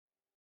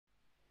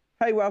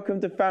Hey, welcome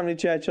to Family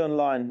Church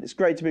Online. It's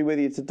great to be with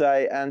you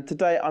today, and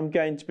today I'm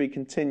going to be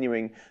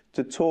continuing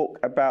to talk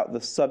about the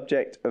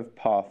subject of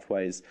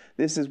pathways.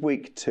 This is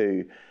week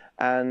 2,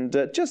 and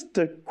just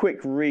a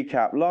quick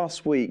recap.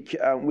 Last week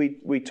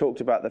we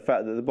talked about the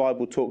fact that the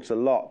Bible talks a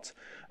lot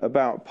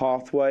about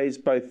pathways,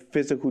 both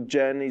physical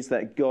journeys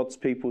that God's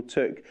people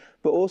took,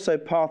 but also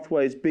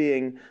pathways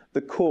being the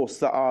course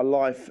that our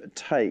life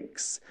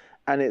takes.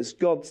 And it's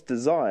God's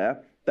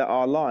desire that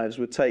our lives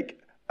would take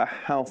a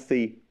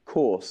healthy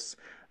course.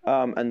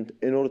 And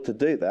in order to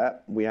do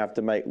that, we have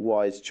to make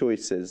wise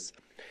choices.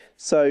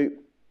 So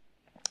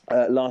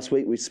last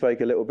week we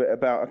spoke a little bit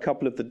about a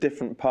couple of the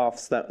different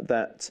paths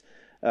that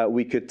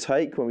we could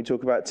take. When we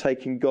talk about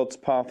taking God's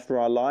path for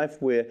our life,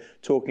 we're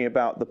talking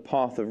about the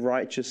path of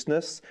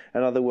righteousness.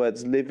 In other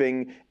words,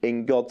 living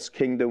in God's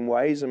kingdom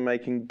ways and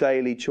making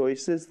daily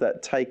choices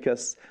that take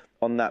us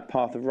on that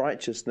path of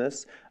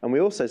righteousness. And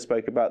we also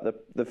spoke about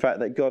the fact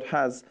that God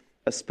has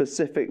a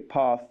specific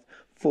path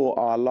for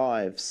our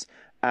lives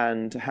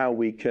and how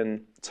we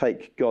can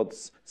take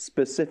God's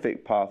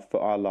specific path for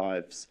our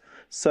lives.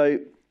 So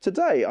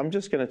today I'm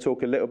just going to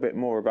talk a little bit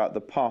more about the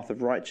path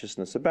of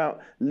righteousness, about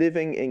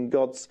living in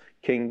God's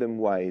kingdom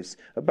ways,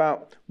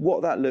 about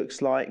what that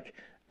looks like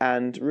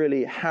and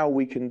really how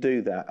we can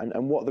do that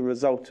and what the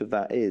result of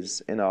that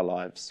is in our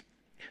lives.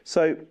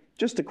 So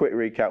just a quick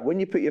recap. When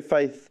you put your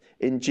faith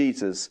in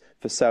Jesus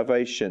for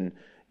salvation,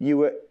 you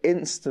were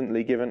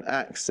instantly given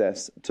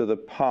access to the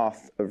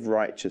path of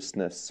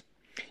righteousness.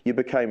 You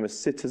became a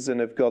citizen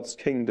of God's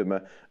kingdom,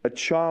 a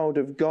child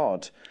of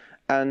God,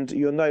 and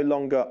you're no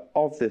longer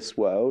of this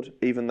world,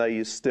 even though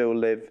you still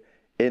live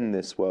in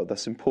this world.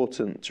 That's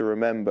important to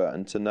remember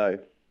and to know.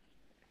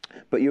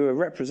 But you're a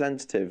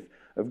representative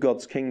of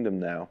God's kingdom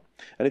now.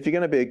 And if you're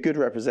going to be a good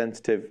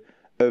representative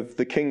of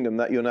the kingdom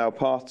that you're now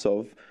part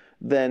of,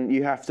 then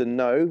you have to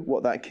know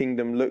what that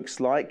kingdom looks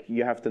like.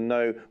 You have to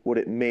know what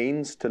it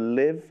means to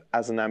live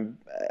as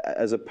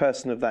a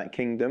person of that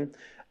kingdom.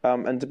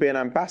 And to be an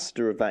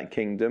ambassador of that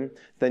kingdom,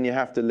 then you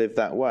have to live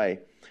that way.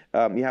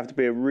 You have to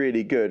be a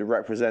really good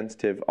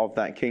representative of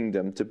that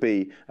kingdom to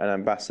be an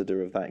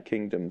ambassador of that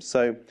kingdom.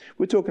 So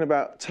we're talking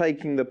about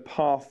taking the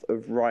path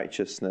of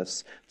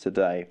righteousness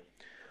today.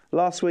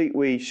 Last week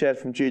we shared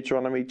from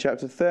Deuteronomy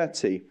chapter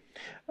 30,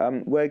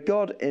 where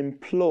God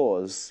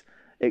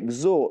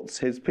exhorts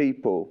his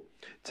people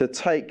to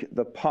take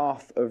the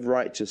path of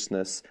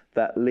righteousness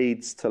that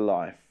leads to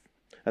life.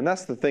 And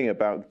that's the thing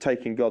about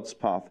taking God's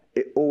path.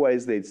 It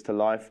always leads to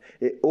life.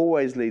 It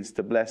always leads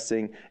to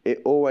blessing.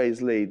 It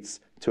always leads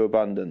to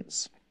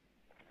abundance.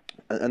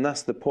 And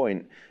that's the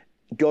point.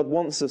 God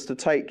wants us to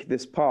take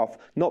this path,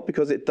 not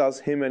because it does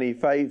him any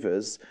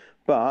favours,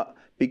 but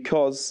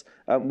because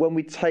when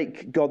we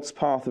take God's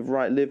path of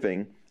right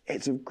living,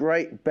 it's of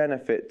great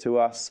benefit to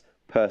us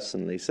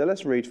personally. So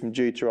let's read from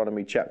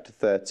Deuteronomy chapter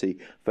 30,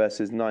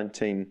 verses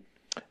 19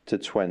 to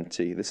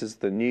 20. This is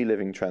the New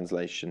Living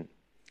Translation.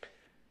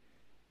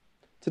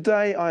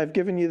 Today I have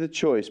given you the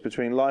choice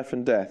between life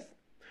and death,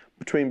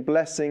 between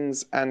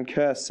blessings and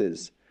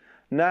curses.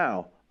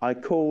 Now I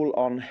call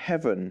on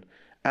heaven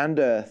and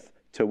earth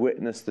to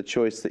witness the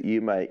choice that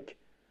you make.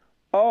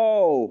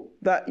 Oh,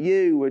 that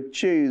you would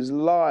choose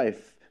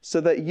life,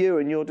 so that you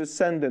and your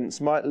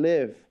descendants might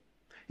live.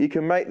 You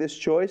can make this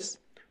choice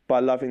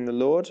by loving the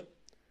Lord,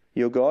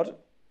 your God,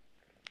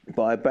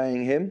 by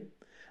obeying him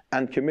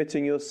and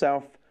committing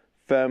yourself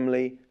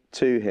firmly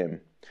to him.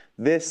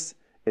 This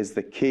is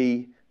the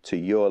key to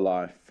your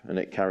life. And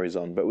it carries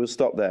on, but we'll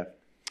stop there.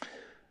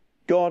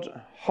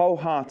 God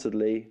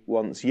wholeheartedly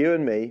wants you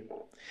and me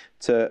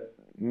to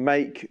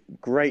make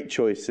great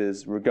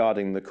choices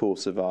regarding the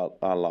course of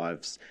our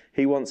lives.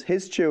 He wants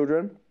his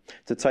children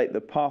to take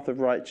the path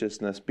of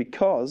righteousness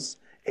because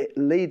it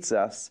leads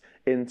us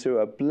into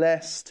a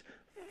blessed,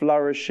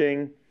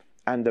 flourishing,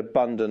 and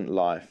abundant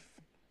life.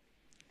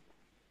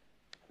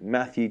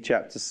 Matthew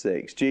chapter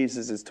 6,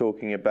 Jesus is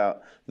talking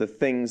about the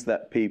things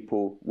that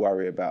people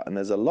worry about. And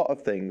there's a lot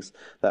of things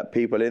that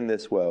people in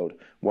this world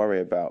worry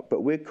about.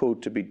 But we're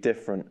called to be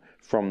different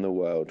from the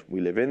world.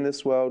 We live in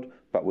this world,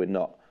 but we're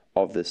not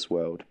of this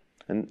world.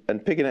 And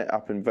picking it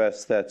up in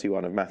verse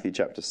 31 of Matthew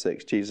chapter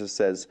 6, Jesus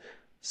says,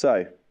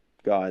 so,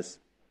 guys,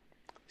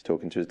 he's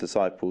talking to his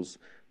disciples,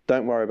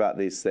 don't worry about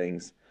these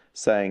things,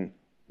 saying,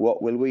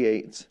 what will we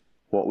eat?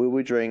 What will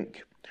we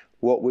drink?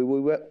 What will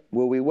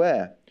we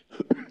wear?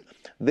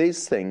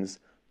 These things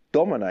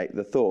dominate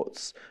the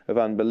thoughts of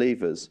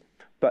unbelievers,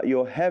 but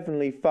your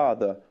heavenly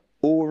Father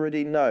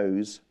already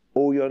knows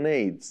all your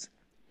needs.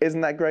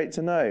 Isn't that great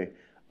to know?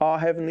 Our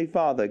heavenly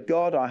Father,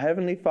 God, our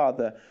heavenly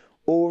Father,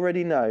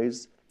 already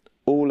knows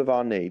all of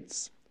our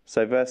needs.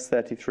 So verse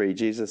 33,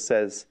 Jesus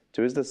says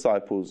to his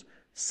disciples,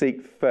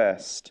 seek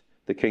first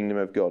the kingdom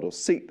of God, or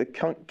seek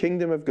the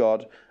kingdom of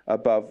God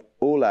above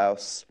all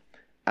else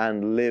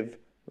and live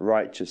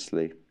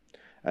righteously,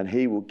 and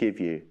he will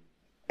give you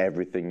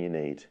everything you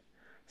need.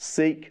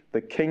 Seek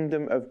the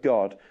kingdom of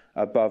God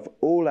above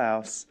all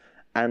else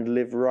and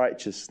live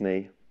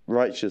righteously,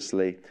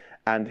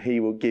 and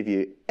he will give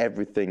you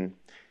everything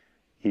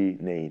you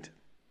need.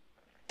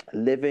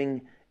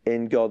 living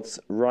in God's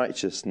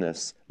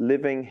righteousness,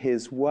 living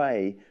his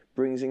way,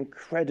 brings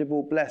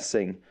incredible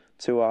blessing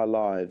to our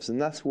lives.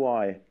 And that's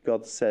why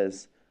God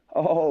says,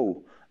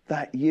 oh,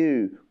 that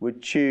you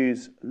would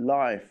choose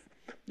life.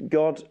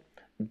 God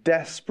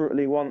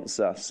desperately wants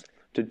us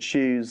to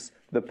choose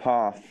the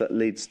path that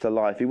leads to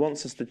life. He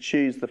wants us to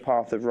choose the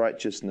path of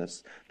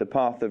righteousness, the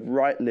path of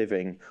right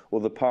living,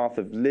 or the path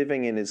of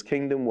living in his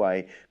kingdom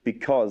way,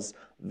 because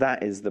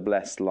that is the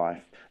blessed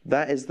life.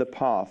 That is the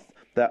path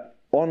that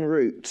en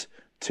route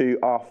to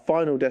our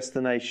final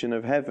destination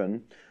of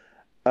heaven,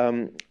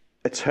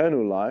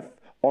 eternal life,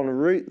 en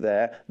route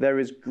there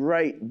is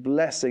great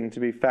blessing to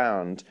be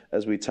found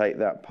as we take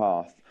that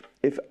path.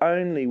 If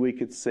only we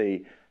could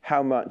see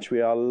how much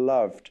we are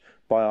loved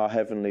by our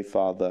Heavenly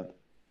Father.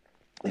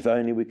 If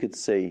only we could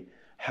see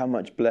how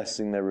much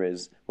blessing there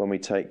is when we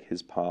take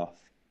his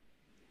path.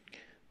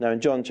 Now in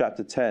John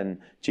chapter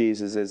 10,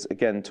 Jesus is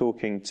again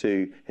talking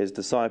to his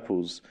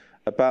disciples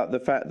about the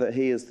fact that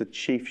he is the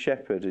chief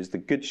shepherd, is the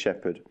good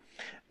shepherd.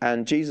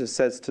 And Jesus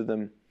says to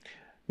them,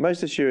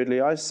 most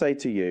assuredly, I say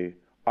to you,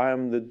 I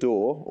am the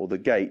door or the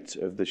gate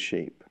of the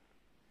sheep.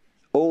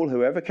 All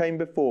who ever came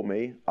before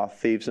me are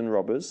thieves and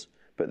robbers,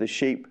 but the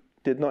sheep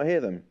did not hear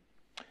them.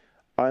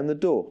 I am the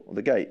door or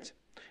the gate.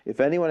 If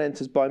anyone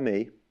enters by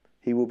me,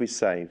 he will be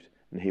saved,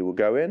 and he will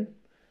go in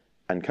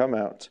and come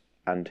out,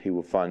 and he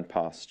will find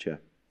pasture.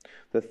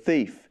 The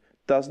thief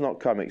does not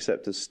come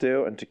except to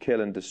steal and to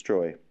kill and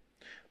destroy.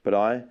 But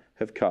I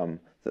have come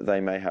that they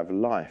may have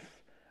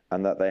life,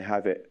 and that they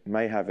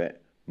may have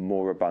it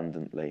more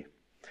abundantly.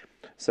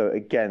 So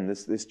again,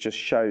 this just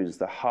shows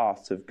the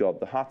heart of God.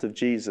 The heart of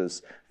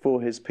Jesus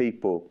for his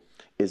people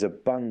is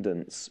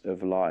abundance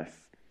of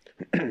life.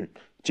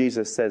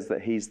 Jesus says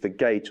that he's the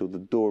gate or the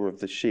door of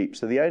the sheep.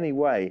 So the only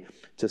way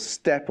to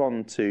step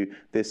onto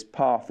this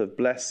path of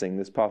blessing,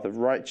 this path of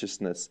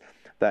righteousness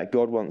that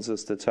God wants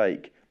us to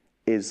take,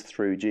 is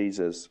through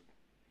Jesus.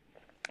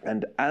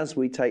 And as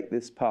we take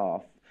this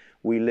path,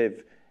 we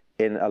live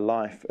in a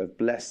life of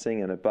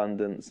blessing and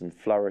abundance and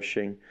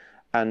flourishing.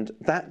 And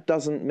that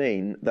doesn't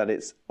mean that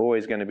it's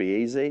always going to be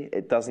easy.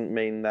 It doesn't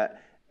mean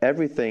that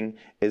everything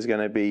is going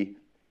to be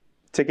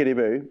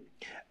tickety-boo.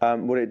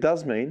 What it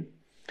does mean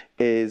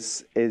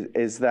is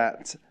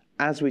that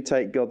as we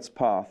take God's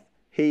path,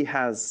 he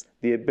has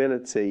the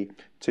ability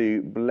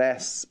to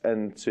bless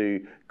and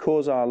to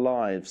cause our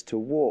lives to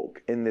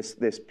walk in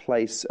this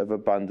place of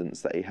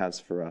abundance that he has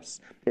for us.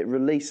 It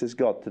releases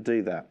God to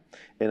do that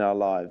in our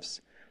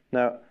lives.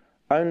 Now,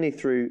 only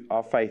through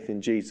our faith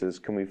in Jesus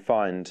can we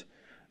find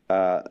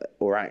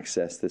or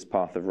access this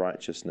path of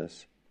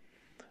righteousness.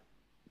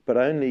 But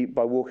only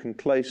by walking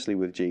closely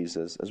with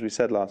Jesus, as we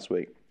said last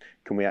week,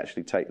 can we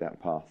actually take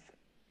that path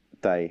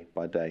day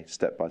by day,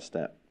 step by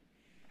step.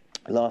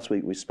 Last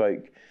week we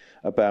spoke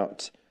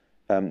about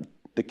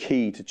the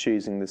key to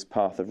choosing this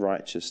path of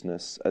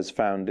righteousness as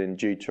found in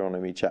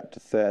Deuteronomy chapter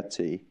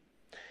 30.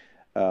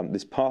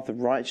 This path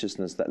of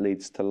righteousness that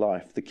leads to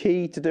life. The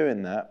key to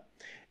doing that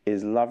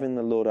is loving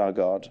the Lord our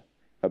God,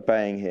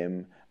 obeying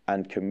him,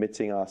 and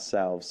committing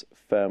ourselves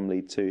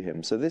firmly to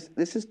him. So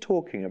this is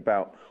talking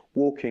about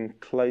walking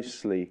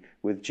closely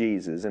with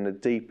Jesus in a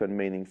deep and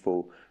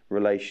meaningful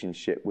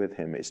relationship with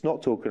him. It's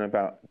not talking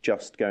about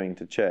just going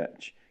to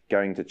church.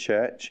 Going to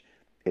church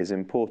is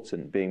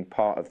important. Being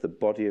part of the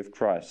body of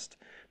Christ,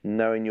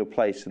 knowing your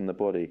place in the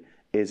body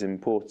is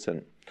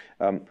important.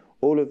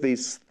 All of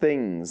these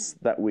things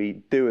that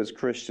we do as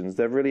Christians,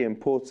 they're really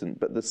important.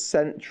 But the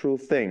central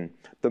thing,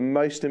 the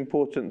most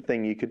important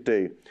thing you could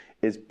do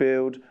is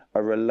build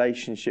a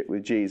relationship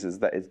with Jesus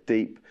that is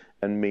deep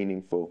and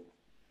meaningful.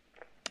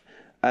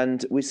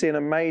 And we see an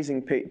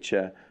amazing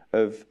picture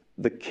of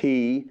the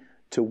key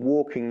to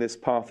walking this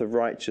path of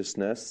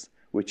righteousness,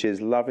 which is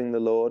loving the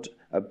Lord,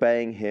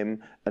 obeying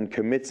him, and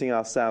committing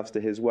ourselves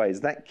to his ways.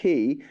 That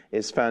key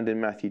is found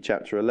in Matthew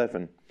chapter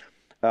 11.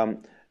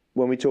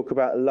 When we talk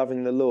about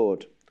loving the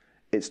Lord,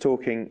 it's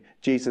talking,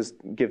 Jesus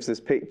gives this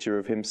picture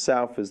of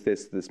himself as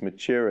this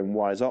mature and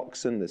wise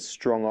oxen, this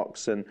strong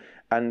oxen.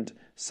 And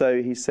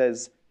so he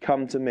says,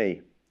 come to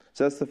me.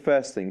 So that's the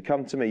first thing,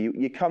 come to me.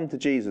 You come to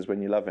Jesus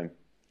when you love him.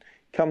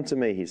 Come to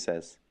me, he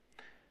says.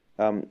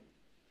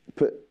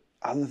 Put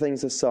other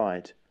things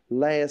aside.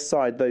 Lay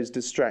aside those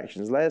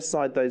distractions. Lay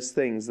aside those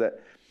things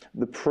that,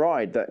 the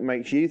pride that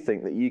makes you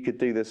think that you could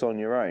do this on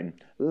your own.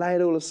 Lay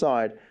it all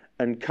aside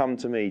and come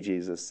to me,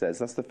 Jesus says.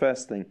 That's the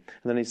first thing.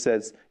 And then he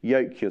says,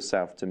 yoke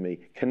yourself to me.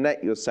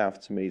 Connect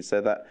yourself to me.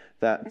 So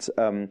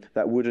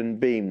that wooden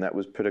beam that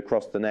was put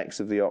across the necks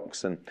of the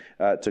oxen,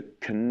 to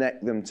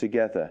connect them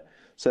together.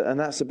 So, and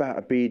that's about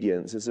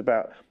obedience. It's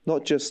about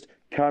not just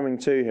coming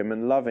to him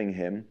and loving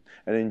him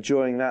and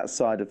enjoying that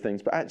side of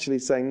things, but actually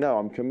saying, no,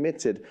 I'm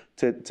committed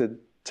to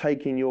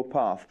taking your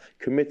path,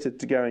 committed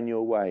to going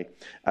your way.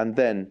 And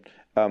then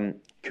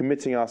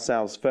committing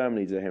ourselves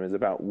firmly to him is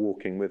about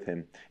walking with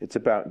him. It's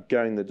about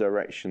going the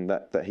direction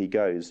that he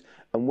goes.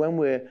 And when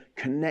we're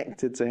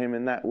connected to him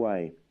in that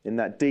way, in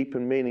that deep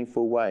and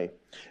meaningful way,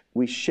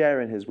 we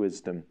share in his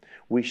wisdom.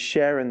 We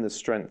share in the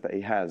strength that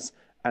he has,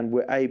 and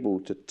we're able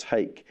to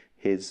take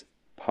his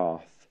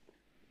path.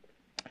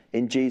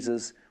 In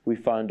Jesus, we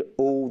find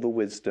all the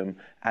wisdom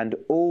and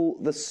all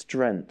the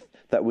strength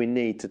that we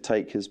need to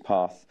take his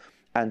path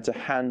and to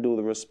handle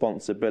the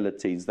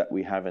responsibilities that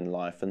we have in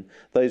life. And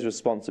those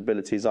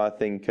responsibilities, I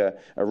think, are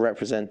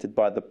represented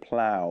by the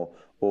plough,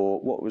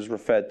 or what was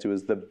referred to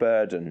as the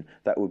burden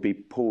that would be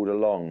pulled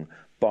along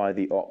by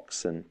the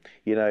oxen.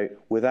 You know,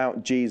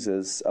 without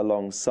Jesus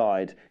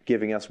alongside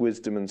giving us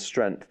wisdom and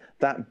strength,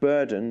 that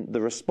burden,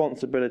 the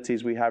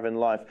responsibilities we have in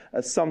life,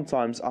 are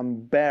sometimes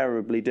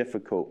unbearably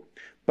difficult.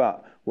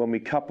 But when we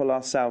couple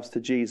ourselves to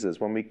Jesus,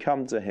 when we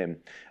come to him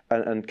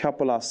and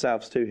couple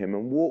ourselves to him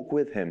and walk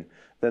with him,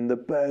 then the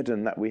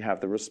burden that we have,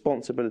 the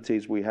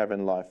responsibilities we have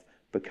in life,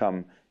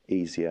 become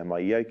easier. My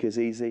yoke is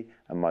easy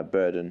and my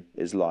burden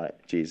is light,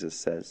 Jesus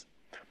says.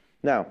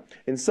 Now,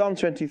 in Psalm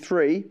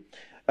 23,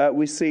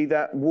 we see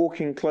that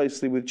walking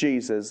closely with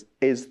Jesus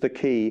is the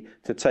key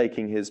to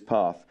taking his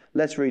path.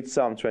 Let's read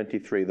Psalm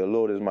 23, the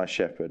Lord is my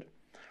shepherd.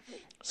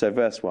 So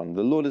verse 1,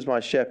 the Lord is my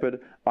shepherd,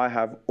 I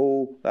have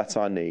all that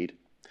I need.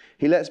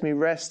 He lets me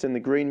rest in the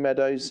green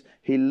meadows.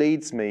 He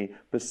leads me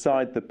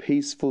beside the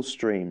peaceful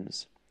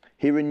streams.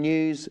 He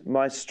renews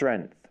my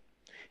strength.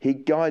 He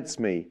guides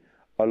me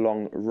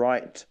along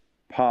right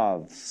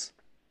paths.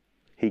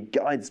 He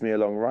guides me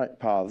along right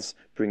paths,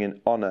 bringing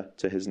honour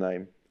to his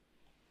name.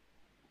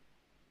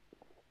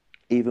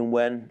 Even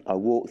when I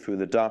walk through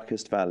the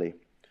darkest valley,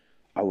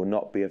 I will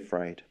not be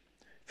afraid.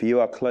 For you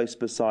are close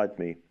beside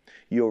me.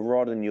 Your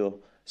rod and your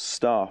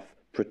staff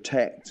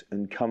protect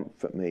and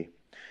comfort me.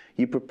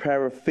 You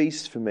prepare a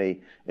feast for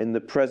me in the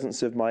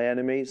presence of my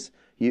enemies.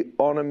 You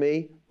honour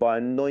me by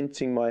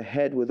anointing my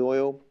head with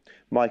oil.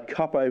 My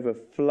cup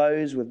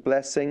overflows with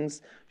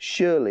blessings.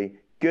 Surely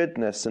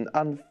goodness and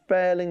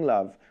unfailing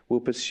love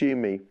will pursue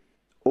me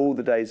all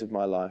the days of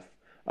my life,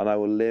 and I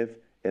will live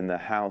in the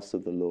house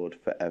of the Lord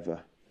forever.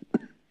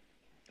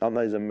 Aren't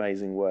those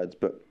amazing words?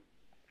 But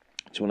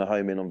I just want to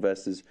home in on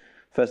verses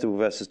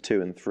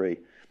 2 and 3.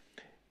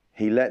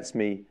 He lets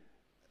me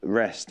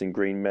rest in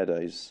green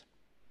meadows.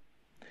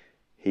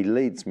 He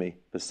leads me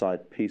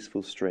beside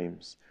peaceful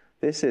streams.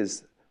 This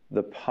is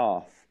the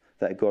path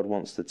that God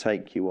wants to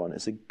take you on.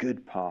 It's a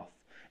good path.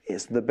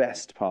 It's the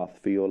best path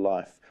for your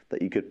life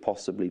that you could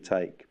possibly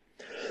take.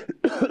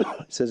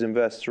 It says in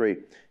verse 3,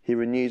 he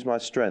renews my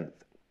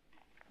strength.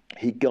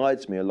 He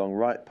guides me along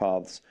right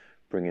paths,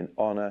 bringing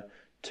honour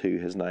to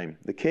his name.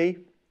 The key?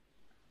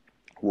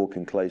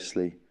 Walking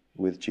closely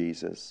with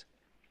Jesus.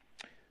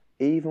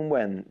 Even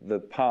when the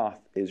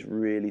path is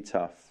really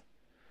tough,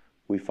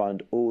 we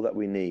find all that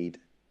we need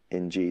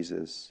in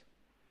Jesus.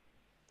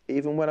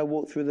 Even when I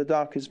walk through the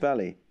darkest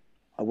valley,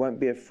 I won't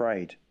be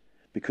afraid,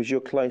 because you're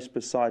close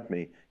beside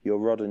me. Your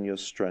rod and your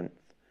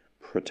strength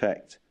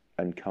protect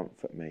and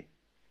comfort me.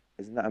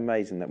 Isn't that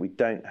amazing that we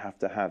don't have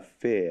to have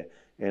fear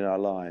in our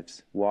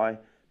lives? Why?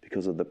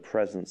 Because of the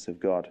presence of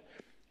God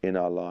in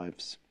our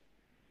lives.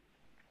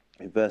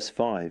 In verse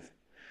 5,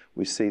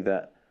 we see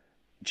that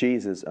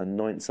Jesus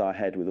anoints our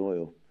head with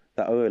oil.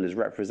 That oil is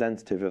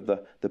representative of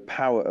the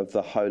power of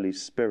the Holy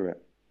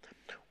Spirit.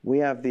 We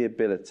have the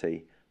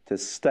ability to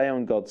stay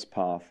on God's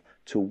path,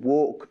 to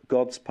walk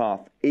God's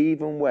path,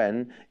 even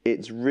when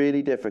it's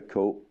really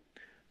difficult,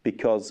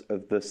 because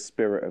of the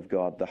Spirit of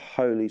God, the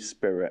Holy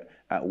Spirit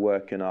at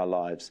work in our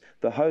lives.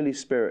 The Holy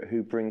Spirit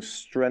who brings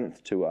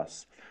strength to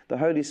us. The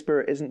Holy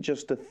Spirit isn't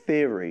just a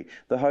theory.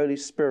 The Holy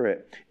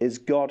Spirit is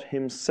God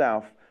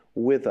himself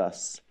with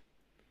us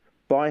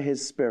by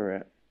his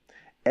Spirit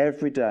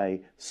every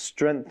day,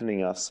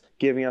 strengthening us,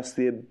 giving us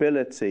the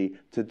ability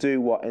to do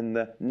what in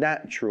the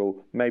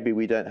natural maybe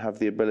we don't have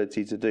the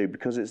ability to do,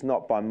 because it's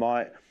not by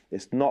might,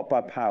 it's not by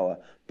power,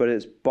 but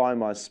it's by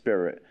my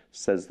Spirit,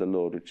 says the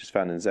Lord, which is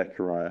found in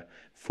Zechariah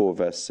 4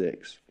 verse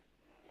 6.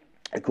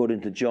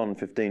 According to John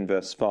 15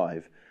 verse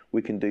 5,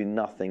 we can do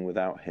nothing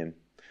without him.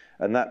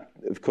 And that,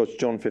 of course,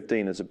 John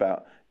 15 is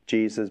about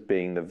Jesus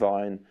being the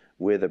vine,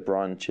 we're the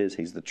branches.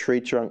 He's the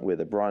tree trunk, we're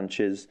the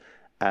branches.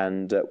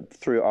 And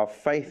through our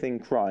faith in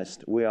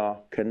Christ, we are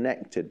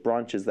connected,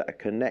 branches that are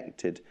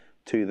connected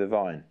to the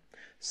vine.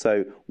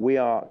 So we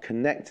are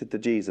connected to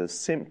Jesus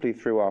simply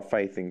through our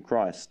faith in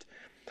Christ.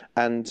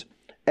 And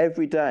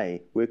every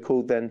day we're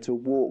called then to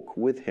walk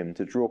with him,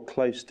 to draw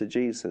close to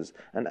Jesus.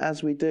 And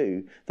as we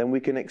do, then we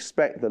can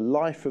expect the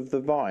life of the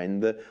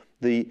vine,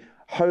 the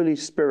Holy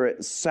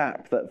Spirit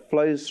sap that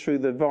flows through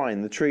the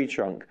vine, the tree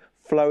trunk,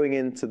 flowing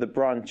into the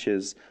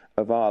branches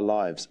of our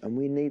lives. And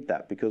we need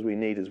that because we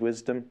need his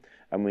wisdom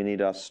and we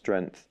need our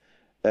strength,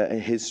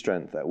 his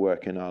strength at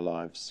work in our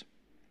lives.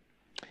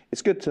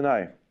 It's good to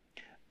know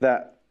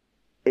that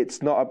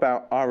it's not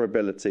about our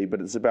ability, but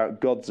it's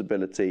about God's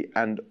ability,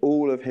 and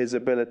all of his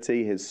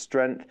ability, his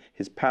strength,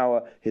 his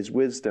power, his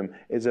wisdom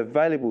is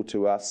available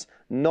to us,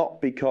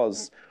 not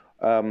because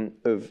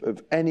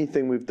of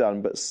anything we've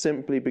done, but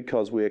simply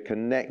because we are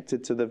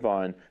connected to the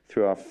vine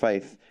through our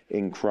faith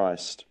in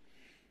Christ.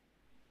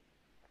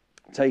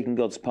 Taking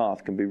God's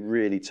path can be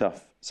really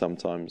tough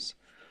sometimes.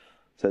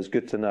 So it's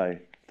good to know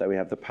that we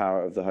have the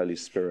power of the Holy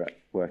Spirit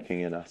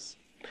working in us.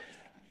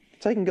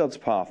 Taking God's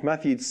path,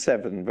 Matthew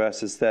 7,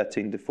 verses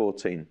 13 to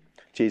 14.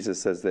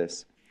 Jesus says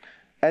this,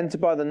 "Enter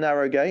by the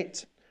narrow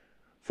gate,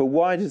 for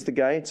wide is the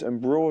gate and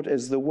broad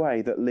is the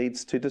way that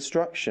leads to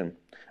destruction,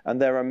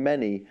 and there are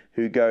many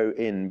who go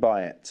in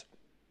by it.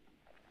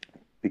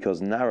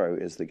 Because narrow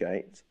is the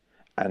gate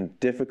and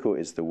difficult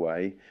is the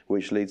way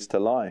which leads to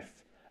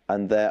life,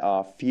 and there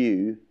are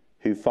few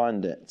who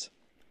find it."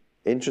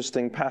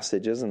 Interesting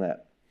passage, isn't it?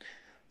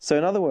 So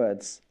in other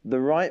words, the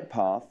right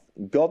path,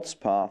 God's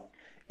path,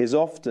 is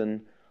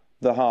often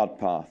the hard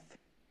path.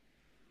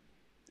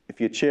 If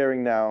you're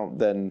cheering now,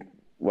 then,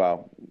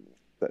 well,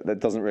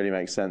 that doesn't really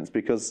make sense,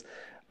 because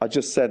I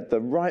just said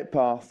the right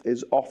path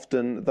is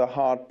often the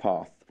hard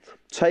path.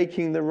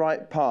 Taking the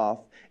right path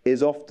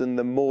is often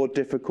the more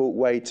difficult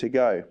way to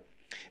go.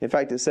 In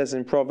fact, it says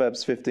in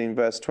Proverbs 15,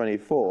 verse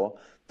 24,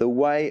 "The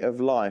way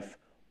of life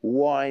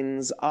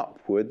winds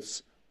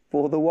upwards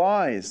for the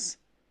wise."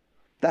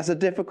 That's a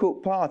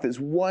difficult path.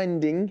 It's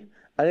winding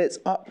and it's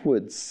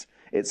upwards.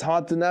 It's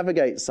hard to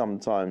navigate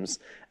sometimes,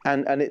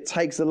 and it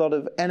takes a lot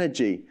of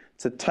energy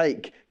to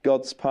take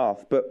God's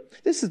path.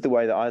 But this is the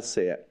way that I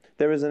see it.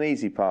 There is an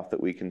easy path that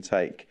we can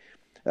take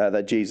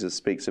that Jesus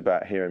speaks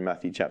about here in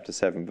Matthew chapter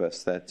 7,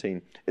 verse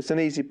 13. It's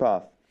an easy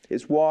path.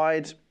 It's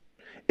wide,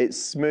 it's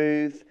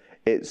smooth,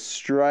 it's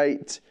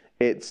straight,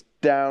 it's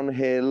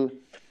downhill,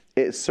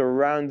 it's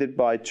surrounded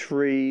by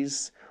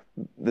trees,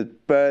 the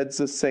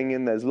birds are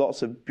singing, there's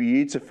lots of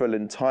beautiful,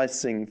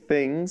 enticing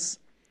things.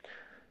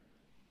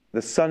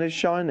 The sun is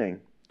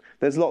shining.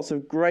 There's lots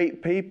of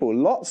great people.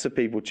 Lots of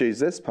people choose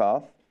this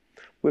path.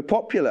 We're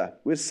popular,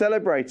 we're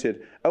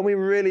celebrated, and we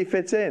really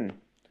fit in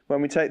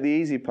when we take the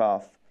easy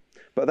path.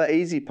 But that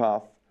easy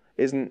path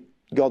isn't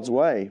God's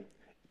way.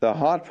 The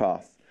hard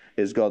path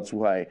is God's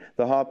way.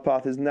 The hard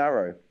path is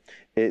narrow.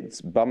 It's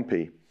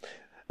bumpy.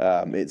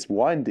 It's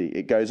windy.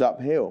 It goes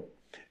uphill.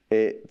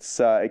 It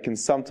can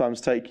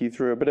sometimes take you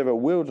through a bit of a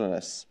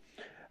wilderness.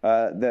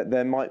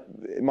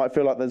 It might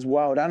feel like there's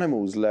wild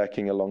animals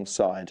lurking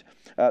alongside.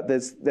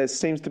 There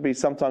seems to be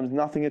sometimes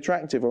nothing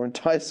attractive or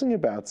enticing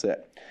about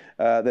it.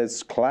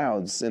 There's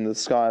clouds in the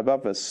sky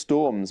above us,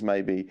 storms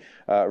maybe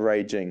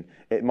raging.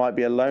 It might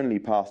be a lonely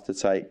path to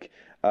take.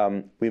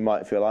 We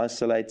might feel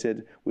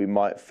isolated. We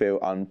might feel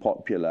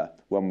unpopular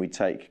when we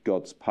take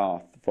God's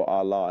path for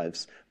our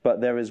lives.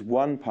 But there is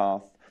one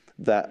path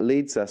that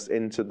leads us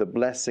into the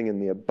blessing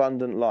and the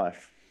abundant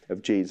life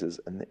of Jesus,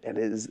 and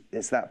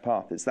it's that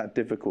path. It's that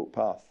difficult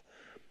path,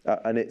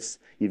 and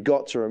you've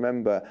got to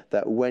remember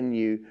that when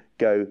you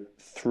go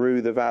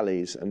through the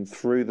valleys and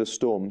through the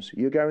storms,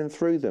 you're going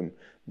through them.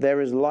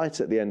 There is light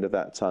at the end of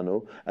that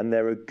tunnel, and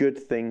there are good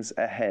things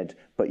ahead,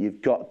 but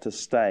you've got to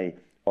stay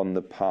on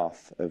the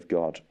path of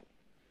God.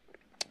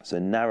 So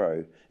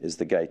narrow is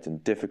the gate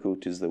and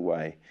difficult is the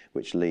way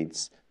which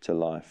leads to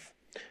life.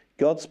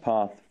 God's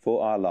path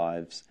for our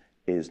lives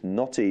is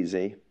not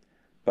easy,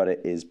 but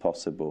it is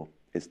possible.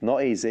 It's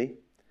not easy,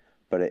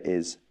 but it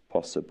is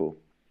possible.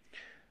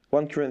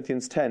 1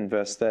 Corinthians 10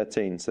 verse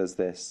 13 says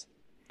this,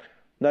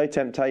 "No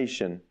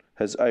temptation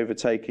has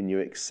overtaken you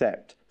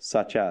except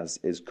such as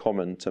is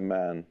common to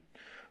man.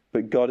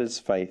 But God is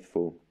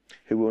faithful,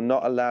 who will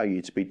not allow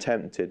you to be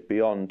tempted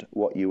beyond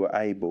what you are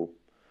able.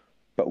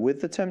 But with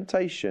the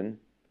temptation,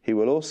 he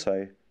will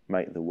also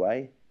make the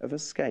way of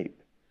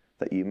escape,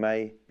 that you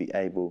may be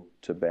able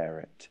to bear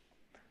it."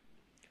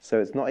 So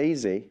it's not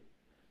easy,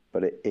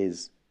 but it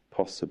is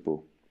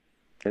possible.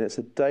 And it's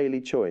a daily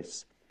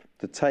choice.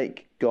 To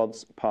take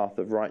God's path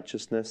of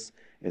righteousness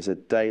is a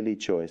daily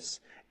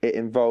choice. It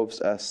involves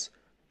us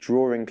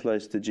drawing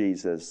close to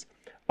Jesus,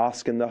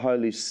 asking the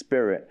Holy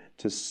Spirit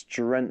to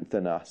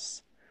strengthen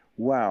us.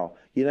 Wow.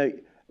 You know,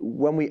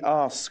 when we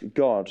ask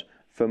God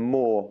for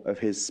more of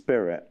his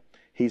Spirit,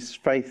 he's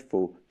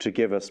faithful to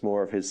give us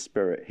more of his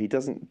Spirit. He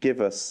doesn't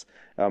give us,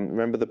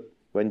 remember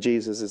when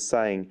Jesus is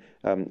saying,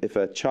 if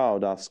a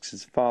child asks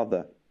his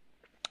father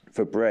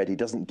for bread, he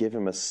doesn't give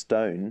him a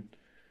stone.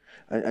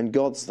 And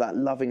God's that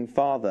loving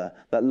Father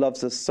that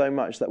loves us so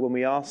much that when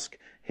we ask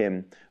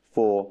him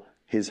for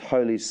his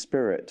Holy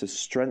Spirit to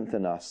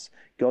strengthen us,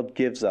 God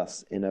gives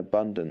us in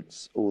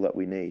abundance all that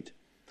we need.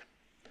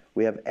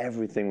 We have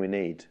everything we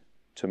need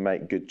to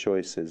make good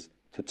choices,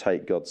 to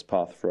take God's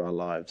path for our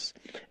lives.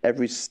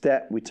 Every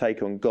step we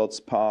take on God's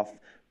path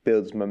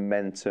builds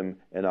momentum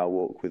in our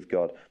walk with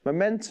God.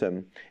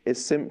 Momentum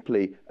is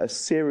simply a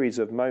series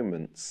of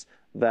moments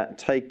that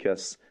take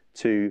us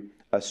to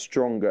a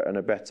stronger and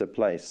a better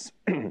place.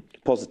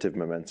 Positive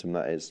momentum,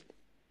 that is.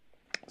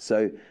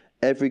 So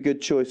every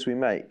good choice we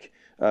make,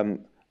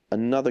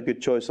 another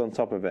good choice on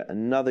top of it,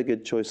 another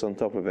good choice on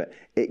top of it,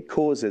 it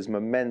causes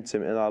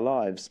momentum in our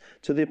lives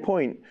to the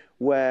point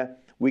where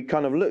we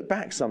kind of look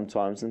back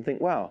sometimes and think,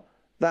 wow,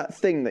 that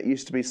thing that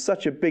used to be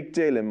such a big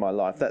deal in my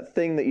life, that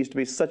thing that used to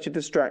be such a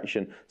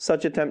distraction,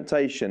 such a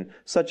temptation,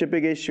 such a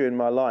big issue in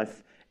my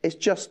life, it's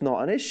just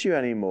not an issue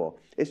anymore.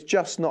 It's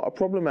just not a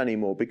problem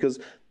anymore, because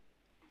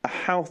a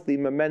healthy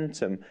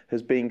momentum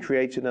has been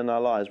created in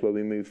our lives where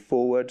we move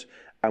forward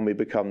and we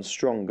become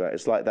stronger.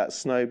 It's like that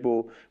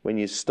snowball when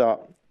you start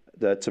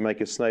to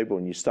make a snowball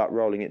and you start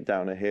rolling it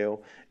down a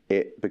hill,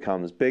 it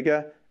becomes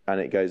bigger and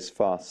it goes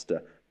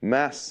faster.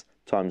 Mass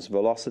times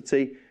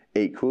velocity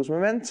equals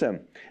momentum.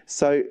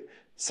 So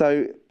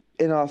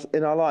in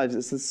our lives,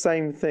 it's the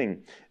same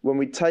thing. When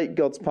we take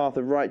God's path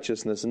of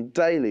righteousness and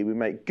daily we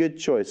make good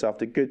choice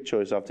after good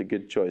choice after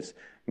good choice,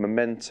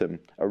 momentum,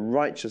 a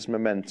righteous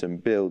momentum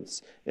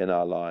builds in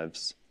our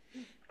lives.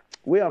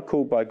 We are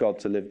called by God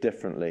to live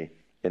differently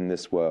in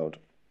this world.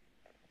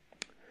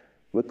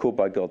 We're called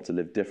by God to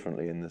live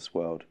differently in this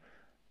world.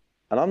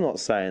 And I'm not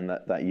saying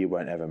that you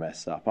won't ever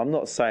mess up. I'm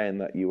not saying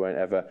that you won't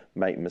ever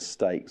make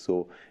mistakes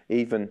or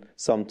even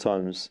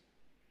sometimes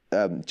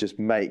just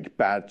make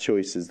bad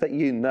choices that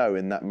you know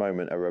in that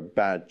moment are a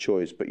bad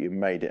choice, but you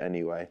made it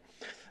anyway.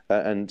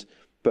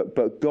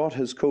 But God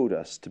has called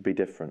us to be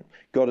different.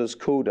 God has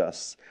called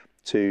us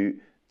to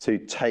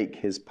take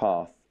his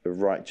path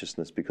of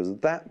righteousness, because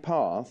that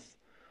path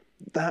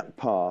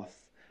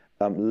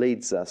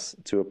leads us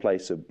to a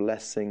place of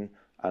blessing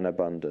and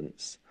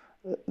abundance.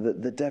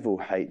 The devil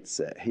hates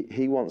it.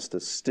 He wants to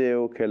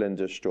steal, kill, and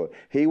destroy.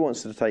 He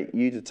wants to take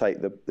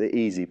the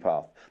easy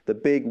path, the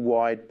big,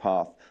 wide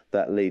path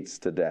that leads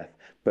to death.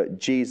 But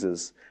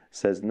Jesus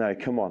says, no,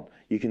 come on,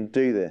 you can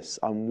do this.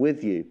 I'm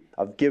with you.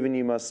 I've given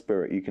you my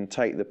spirit. You can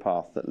take the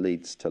path that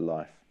leads to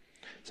life.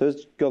 So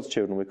as God's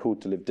children, we're called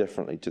to live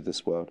differently to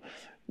this world.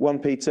 1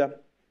 Peter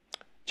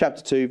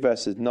chapter 2,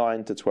 verses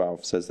 9 to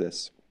 12 says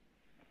this.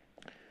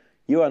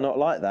 You are not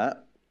like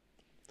that,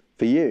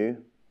 for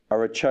you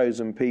are a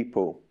chosen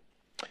people.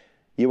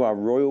 You are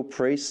royal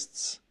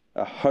priests,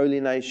 a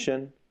holy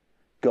nation,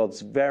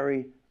 God's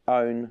very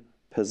own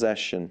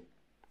possession.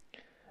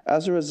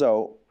 As a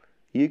result,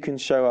 you can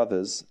show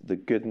others the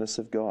goodness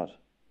of God,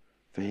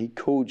 for he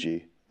called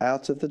you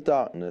out of the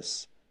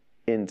darkness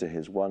into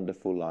his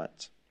wonderful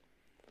light.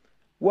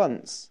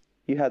 Once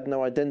you had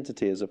no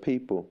identity as a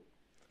people,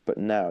 but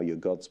now you're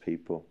God's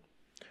people.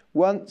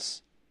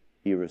 Once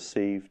you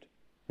received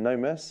no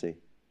mercy,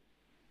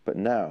 but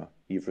now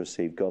you've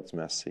received God's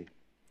mercy.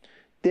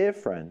 Dear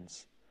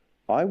friends,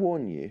 I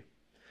warn you,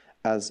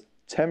 as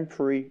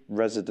temporary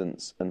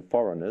residents and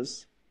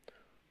foreigners,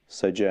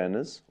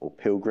 sojourners or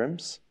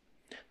pilgrims,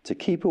 to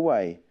keep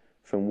away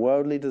from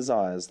worldly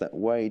desires that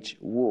wage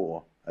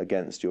war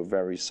against your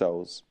very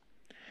souls.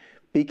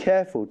 Be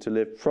careful to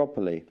live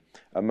properly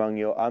among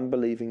your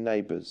unbelieving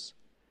neighbours.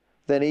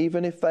 Then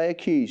even if they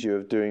accuse you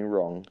of doing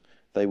wrong,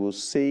 they will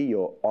see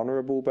your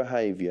honourable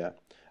behaviour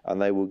and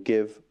they will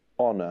give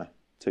honour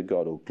to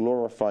God or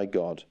glorify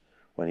God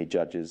when he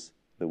judges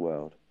the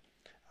world.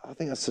 I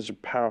think that's such a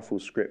powerful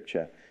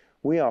scripture.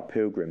 We are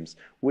pilgrims.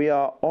 We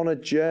are on a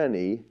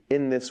journey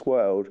in this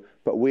world,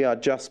 but we are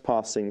just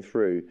passing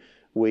through.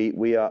 We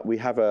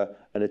have an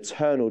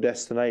eternal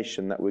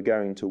destination that we're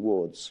going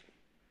towards.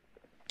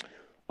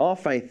 Our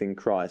faith in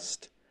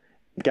Christ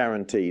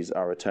guarantees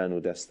our eternal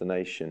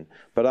destination,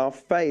 but our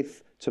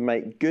faith to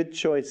make good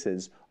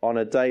choices on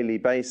a daily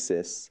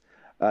basis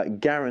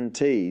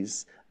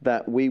guarantees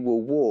that we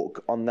will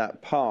walk on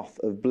that path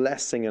of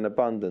blessing and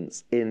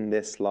abundance in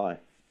this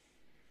life.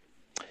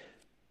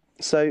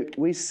 So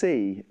we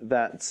see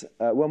that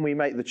when we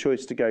make the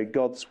choice to go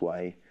God's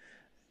way,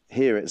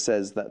 here it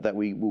says that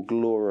we will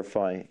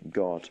glorify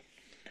God.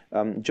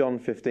 John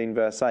 15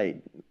 verse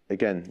 8,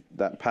 again,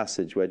 that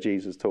passage where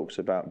Jesus talks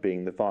about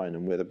being the vine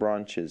and we're the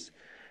branches.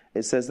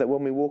 It says that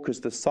when we walk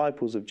as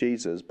disciples of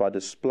Jesus by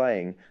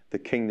displaying the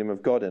kingdom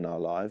of God in our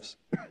lives,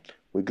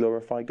 we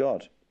glorify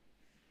God.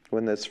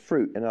 When there's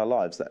fruit in our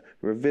lives that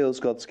reveals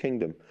God's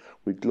kingdom,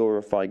 we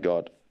glorify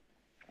God.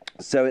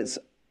 So it's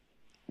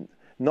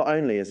not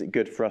only is it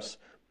good for us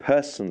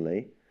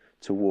personally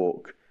to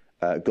walk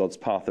God's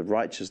path of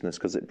righteousness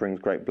because it brings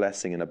great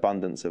blessing and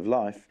abundance of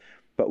life,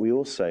 but we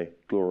also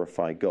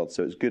glorify God.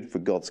 So it's good for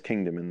God's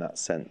kingdom in that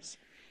sense.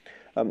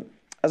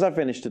 As I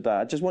finish today,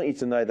 I just want you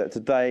to know that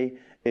today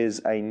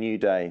is a new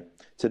day.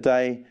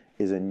 Today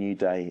is a new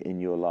day in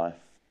your life.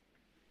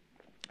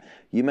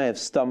 You may have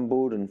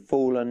stumbled and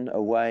fallen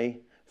away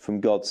from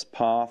God's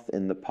path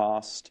in the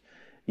past.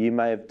 You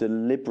may have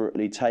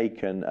deliberately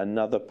taken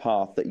another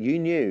path that you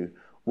knew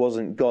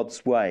wasn't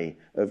God's way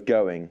of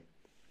going.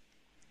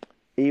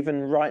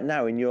 Even right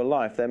now in your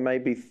life, there may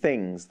be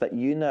things that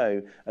you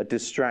know are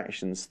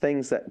distractions,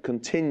 things that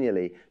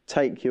continually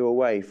take you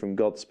away from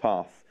God's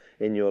path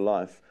in your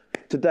life.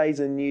 Today's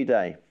a new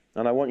day,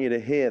 and I want you to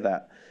hear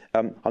that.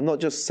 I'm not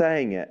just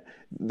saying it.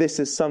 This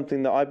is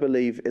something that I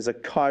believe is a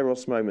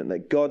kairos moment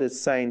that God is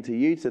saying to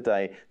you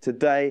today.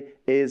 Today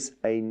is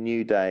a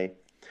new day.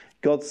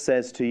 God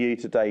says to you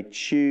today,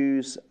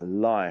 choose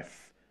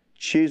life.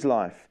 Choose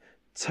life.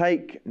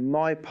 Take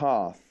my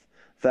path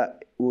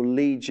that will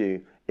lead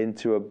you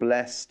into a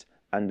blessed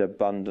and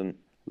abundant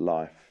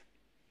life.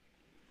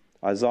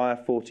 Isaiah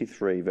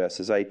 43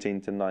 verses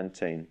 18 to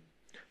 19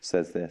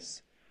 says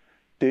this.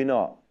 Do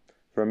not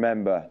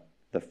remember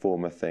the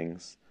former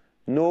things,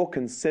 nor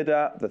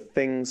consider the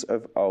things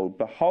of old.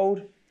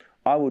 Behold,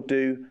 I will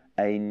do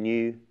a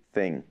new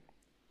thing.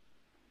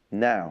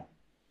 Now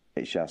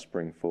it shall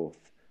spring forth.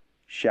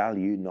 Shall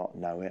you not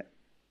know it?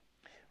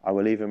 I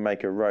will even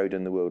make a road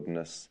in the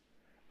wilderness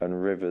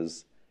and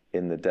rivers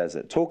in the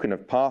desert. Talking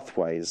of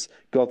pathways,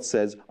 God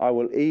says, I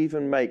will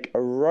even make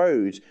a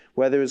road.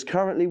 Where there is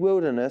currently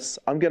wilderness,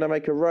 I'm going to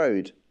make a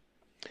road.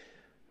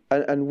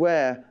 And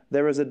where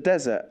there is a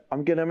desert,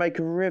 I'm going to make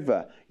a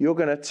river. You're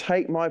going to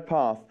take my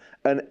path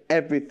and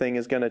everything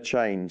is going to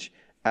change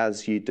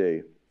as you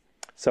do.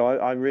 So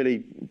I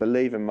really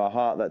believe in my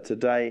heart that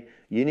today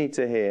you need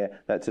to hear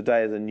that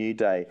today is a new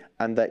day,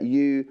 and that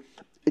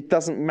it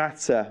doesn't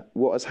matter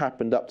what has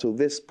happened up till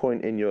this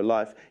point in your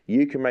life.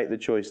 You can make the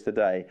choice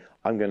today.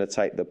 I'm going to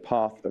take the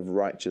path of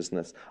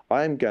righteousness.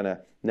 I'm going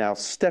to now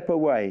step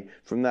away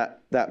from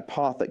that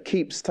path that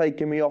keeps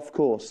taking me off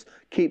course,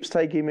 keeps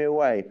taking me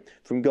away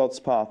from God's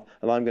path,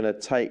 and I'm going to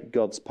take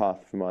God's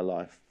path for my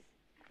life.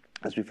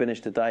 As we finish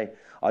today,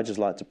 I'd just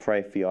like to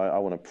pray for you. I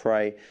want to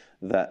pray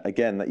that,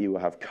 again, that you will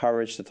have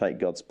courage to take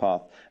God's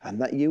path, and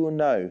that you will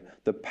know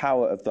the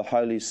power of the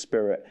Holy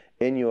Spirit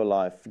in your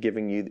life,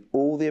 giving you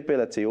all the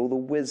ability, all the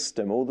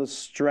wisdom, all the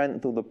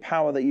strength, all the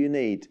power that you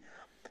need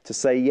to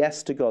say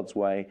yes to God's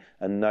way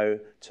and no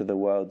to the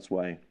world's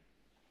way.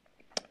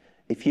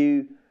 If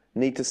you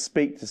need to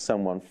speak to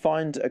someone,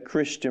 find a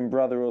Christian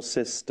brother or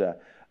sister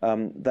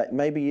that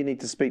maybe you need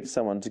to speak to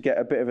someone to get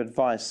a bit of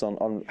advice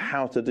on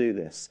how to do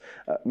this.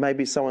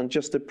 Maybe someone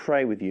just to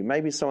pray with you.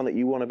 Maybe someone that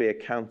you want to be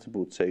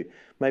accountable to.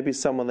 Maybe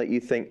someone that you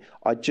think,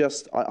 I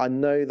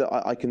know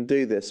that I can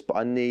do this, but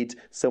I need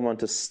someone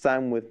to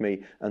stand with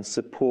me and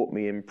support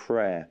me in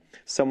prayer.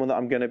 Someone that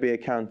I'm going to be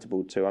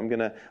accountable to. I'm going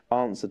to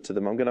answer to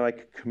them. I'm going to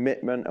make a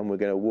commitment, and we're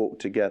going to walk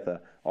together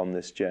on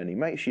this journey.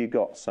 Make sure you've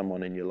got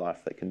someone in your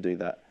life that can do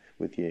that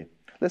with you.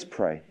 Let's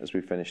pray as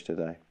we finish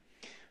today.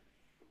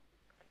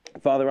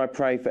 Father, I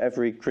pray for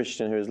every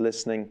Christian who is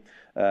listening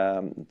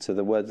to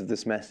the words of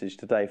this message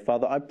today.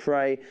 Father, I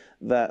pray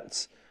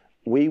that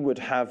we would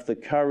have the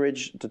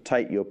courage to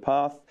take your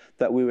path,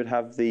 that we would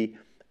have the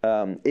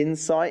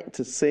insight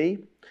to see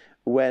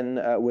when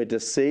we're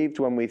deceived,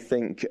 when we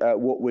think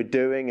what we're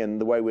doing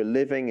and the way we're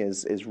living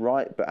is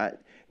right,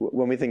 but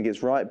when we think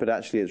it's right, but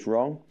actually it's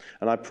wrong.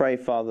 And I pray,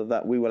 Father,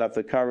 that we will have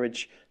the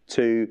courage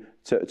to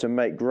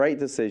make great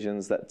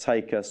decisions that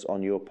take us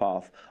on your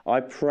path. I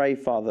pray,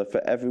 Father,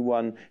 for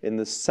everyone in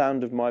the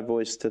sound of my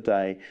voice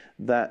today,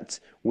 that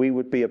we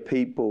would be a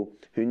people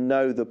who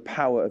know the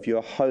power of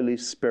your Holy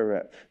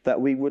Spirit,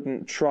 that we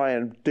wouldn't try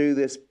and do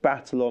this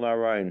battle on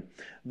our own,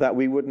 that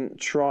we wouldn't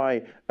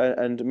try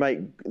and make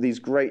these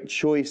great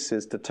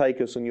choices to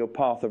take us on your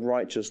path of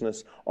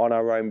righteousness on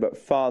our own, but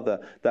Father,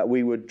 that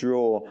we would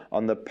draw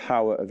on the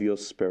power of your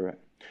Spirit.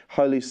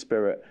 Holy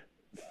Spirit,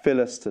 fill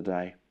us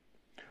today.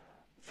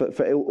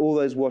 For all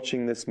those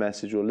watching this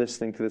message or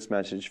listening to this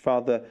message,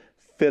 Father,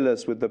 fill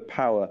us with the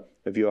power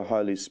of your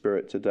Holy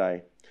Spirit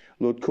today.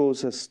 Lord,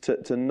 cause us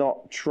to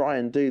not try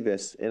and do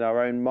this in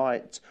our own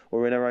might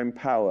or in our own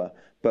power,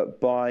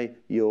 but by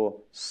your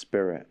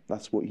Spirit.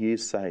 That's what you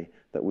say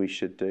that we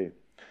should do.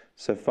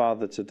 So,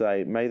 Father,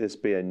 today, may this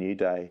be a new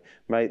day.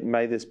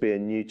 May this be a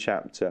new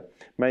chapter.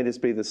 May this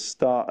be the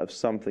start of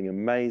something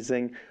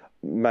amazing.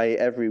 May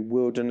every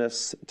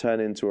wilderness turn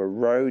into a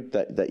road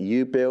that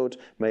you build.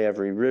 May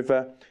every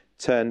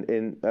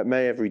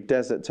may every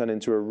desert turn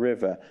into a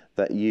river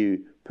that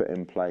you put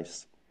in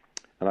place.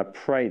 And I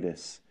pray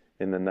this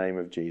in the name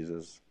of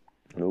Jesus.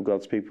 And all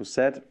God's people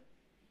said,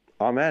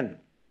 Amen.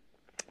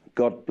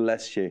 God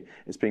bless you.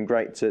 It's been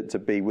great to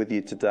be with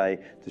you today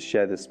to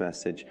share this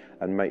message,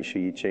 and make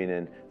sure you tune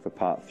in for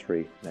part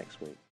 3 next week.